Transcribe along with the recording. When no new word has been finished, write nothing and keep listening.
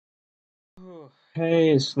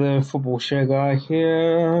Hey, it's the football share guy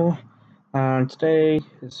here, and today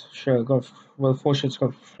it's show got fortunate it's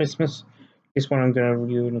got Christmas. This one I'm gonna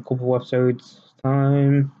review in a couple of episodes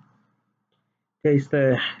time. Okay, it's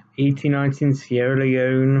the 1819 Sierra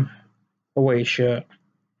Leone away shirt.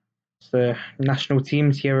 It's the national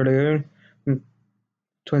team Sierra Leone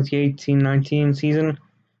 2018-19 season,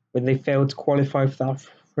 where they failed to qualify for the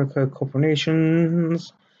Africa Cup of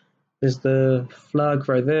Nations. There's the flag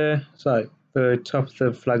right there. So the top of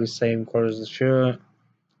the flag is the same colour as the shirt.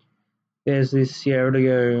 There's the Sierra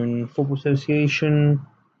Leone Football Association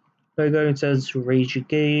logo. It says "Rage Your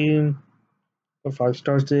Game." Got 5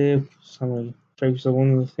 stars there. Some trophies I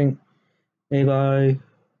won, I think. Made by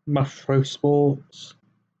Mafro Sports.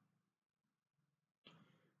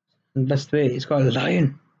 And best of it, it's got a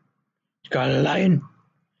lion. It's got a lion.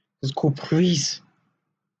 It's called Priest.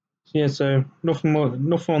 Yeah, so nothing more,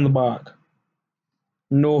 nothing on the back.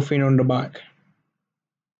 Nothing on the back.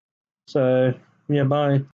 So yeah, bye.